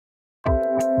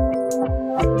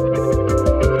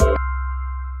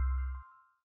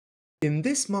In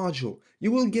this module,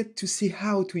 you will get to see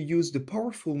how to use the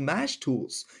powerful mesh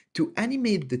tools to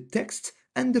animate the text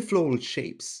and the floral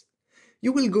shapes.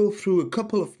 You will go through a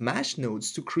couple of mesh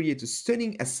nodes to create a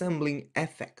stunning assembling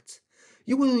effect.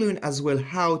 You will learn as well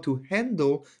how to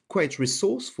handle quite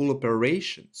resourceful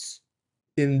operations.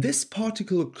 In this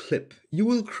particular clip, you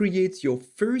will create your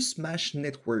first mesh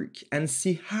network and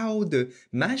see how the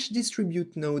mesh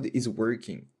distribute node is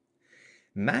working.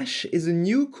 Mesh is a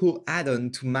new cool add-on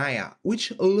to Maya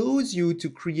which allows you to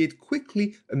create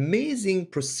quickly amazing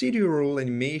procedural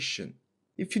animation.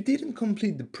 If you didn't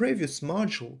complete the previous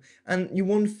module and you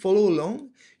won't follow along,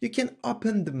 you can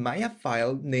open the Maya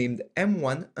file named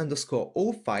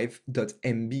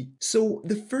m1_05.mb. So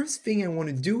the first thing I want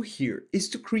to do here is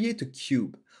to create a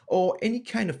cube or any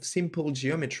kind of simple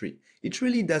geometry. It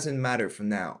really doesn't matter for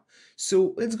now.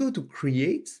 So let's go to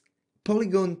Create,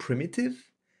 Polygon Primitive,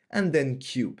 and then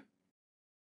Cube.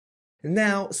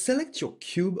 Now select your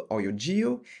cube or your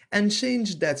geo and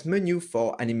change that menu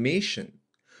for animation.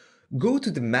 Go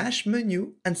to the Mesh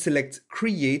menu and select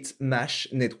Create Mesh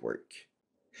Network.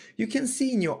 You can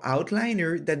see in your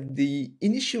outliner that the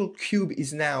initial cube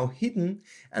is now hidden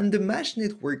and the mesh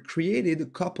network created a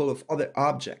couple of other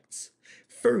objects.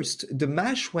 First, the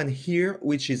mesh one here,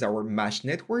 which is our mesh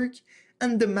network,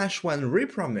 and the mesh one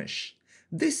repro mesh.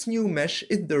 This new mesh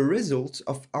is the result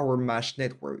of our mesh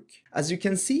network. As you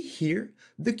can see here,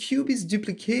 the cube is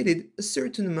duplicated a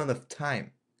certain amount of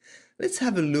time. Let's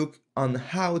have a look on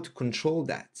how to control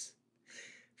that.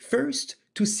 First,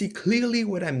 to see clearly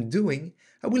what I'm doing,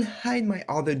 I will hide my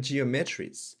other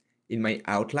geometries. In my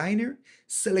outliner,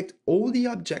 select all the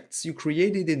objects you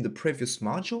created in the previous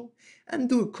module and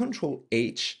do a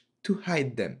Ctrl-H to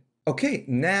hide them. Okay,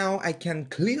 now I can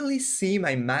clearly see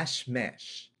my mesh.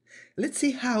 Let's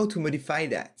see how to modify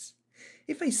that.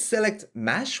 If I select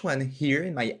mesh 1 here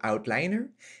in my outliner,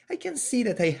 I can see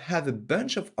that I have a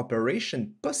bunch of operations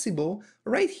possible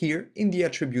right here in the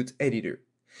attribute editor.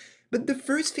 But the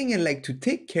first thing I like to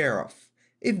take care of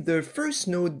is the first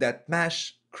node that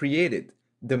mesh created,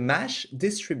 the mesh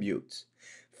distribute.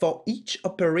 For each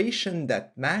operation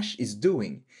that mesh is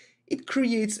doing, it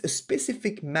creates a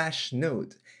specific mesh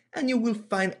node, and you will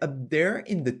find up there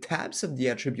in the tabs of the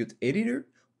attribute editor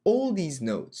all these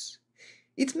nodes.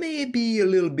 It may be a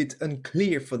little bit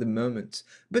unclear for the moment,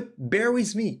 but bear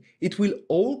with me, it will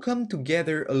all come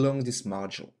together along this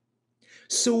module.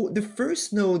 So the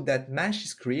first node that mesh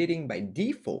is creating by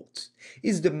default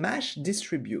is the mesh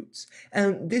distribute,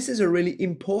 and this is a really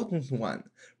important one,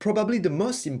 probably the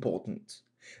most important.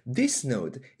 This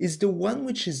node is the one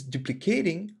which is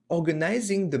duplicating,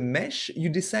 organizing the mesh you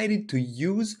decided to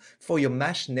use for your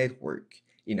mesh network,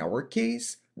 in our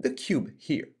case, the cube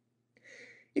here.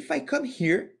 If I come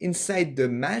here inside the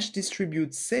mesh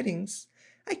distribute settings,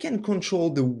 I can control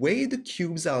the way the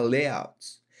cubes are laid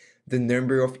out, the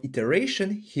number of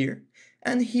iterations here,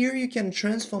 and here you can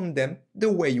transform them the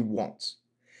way you want.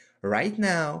 Right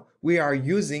now, we are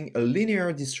using a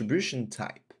linear distribution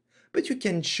type, but you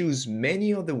can choose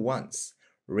many other ones,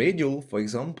 radial for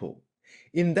example.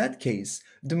 In that case,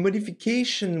 the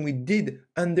modification we did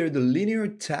under the linear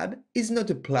tab is not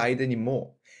applied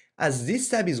anymore, as this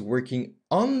tab is working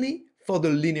only for the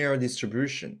linear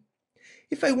distribution.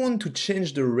 If I want to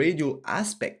change the radial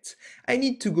aspect, I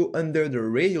need to go under the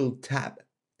radial tab.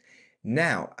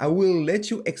 Now, I will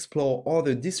let you explore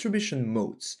other distribution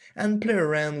modes and play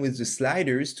around with the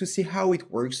sliders to see how it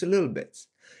works a little bit.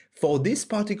 For this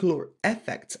particular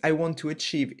effect I want to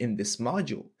achieve in this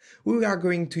module, we are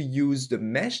going to use the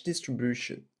mesh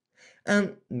distribution.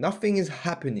 And nothing is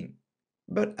happening.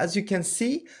 But as you can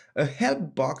see, a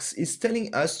help box is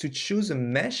telling us to choose a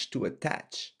mesh to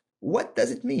attach. What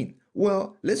does it mean?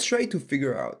 Well, let's try to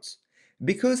figure out.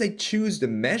 Because I choose the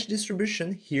mesh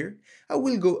distribution here, I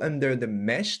will go under the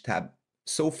mesh tab.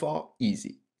 So far,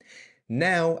 easy.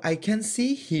 Now I can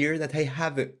see here that I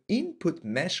have an input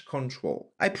mesh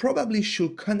control. I probably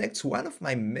should connect one of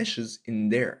my meshes in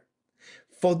there.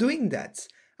 For doing that,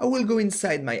 I will go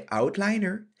inside my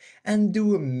outliner and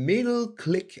do a middle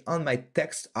click on my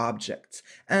text object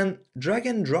and drag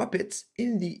and drop it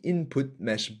in the input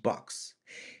mesh box.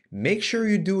 Make sure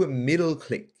you do a middle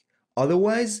click,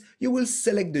 otherwise you will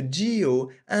select the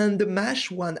geo and the mesh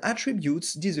 1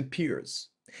 attributes disappears.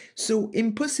 So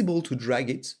impossible to drag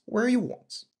it where you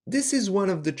want. This is one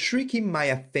of the tricky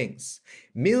Maya things.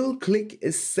 Middle click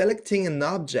is selecting an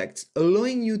object,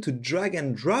 allowing you to drag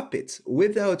and drop it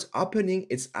without opening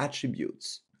its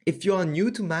attributes. If you are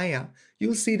new to Maya,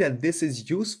 you'll see that this is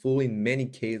useful in many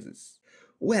cases.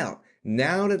 Well,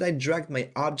 Now that I dragged my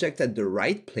object at the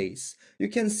right place, you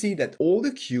can see that all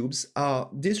the cubes are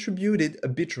distributed a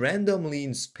bit randomly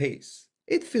in space.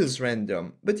 It feels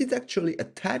random, but it's actually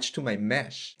attached to my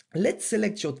mesh. Let's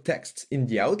select your text in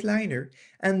the outliner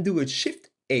and do a Shift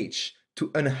H to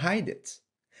unhide it.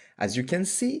 As you can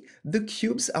see, the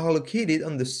cubes are located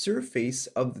on the surface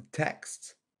of the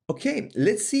text. Okay,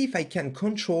 let's see if I can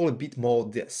control a bit more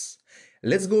this.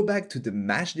 Let's go back to the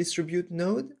Mesh Distribute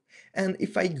node, and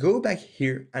if I go back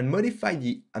here and modify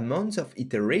the amount of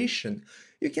iteration,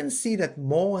 you can see that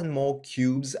more and more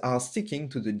cubes are sticking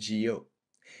to the geo.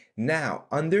 Now,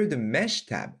 under the Mesh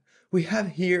tab, we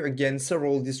have here again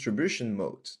several distribution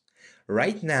modes.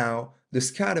 Right now, the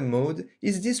scatter mode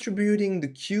is distributing the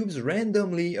cubes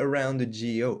randomly around the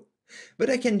geo, but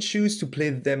I can choose to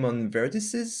place them on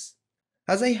vertices.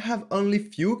 As I have only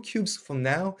few cubes for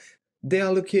now, they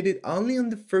are located only on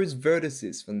the first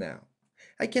vertices for now.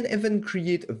 I can even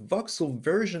create a voxel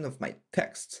version of my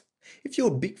text. If you're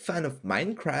a big fan of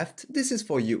Minecraft, this is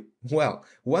for you. Well,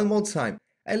 one more time,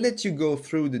 I'll let you go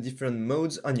through the different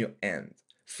modes on your end.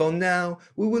 For now,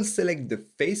 we will select the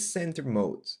face center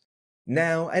mode.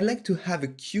 Now, I'd like to have a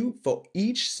cube for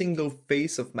each single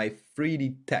face of my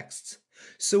 3D text.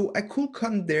 So I could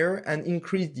come there and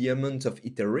increase the amount of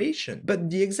iteration, but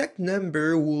the exact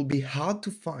number will be hard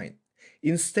to find.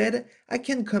 Instead, I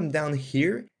can come down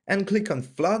here and click on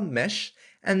Flood Mesh,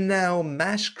 and now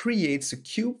Mesh creates a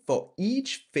cube for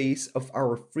each face of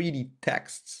our 3D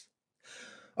texts.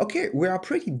 Okay, we are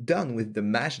pretty done with the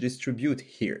Mesh Distribute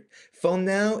here. For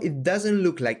now, it doesn't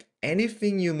look like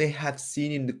anything you may have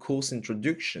seen in the course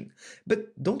introduction,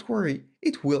 but don't worry,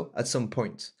 it will at some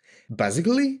point.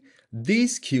 Basically,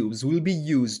 these cubes will be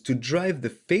used to drive the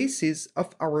faces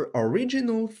of our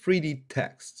original 3D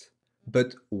text,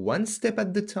 but one step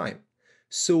at a time.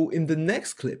 So in the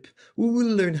next clip, we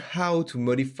will learn how to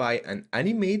modify and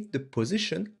animate the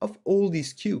position of all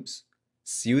these cubes.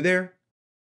 See you there!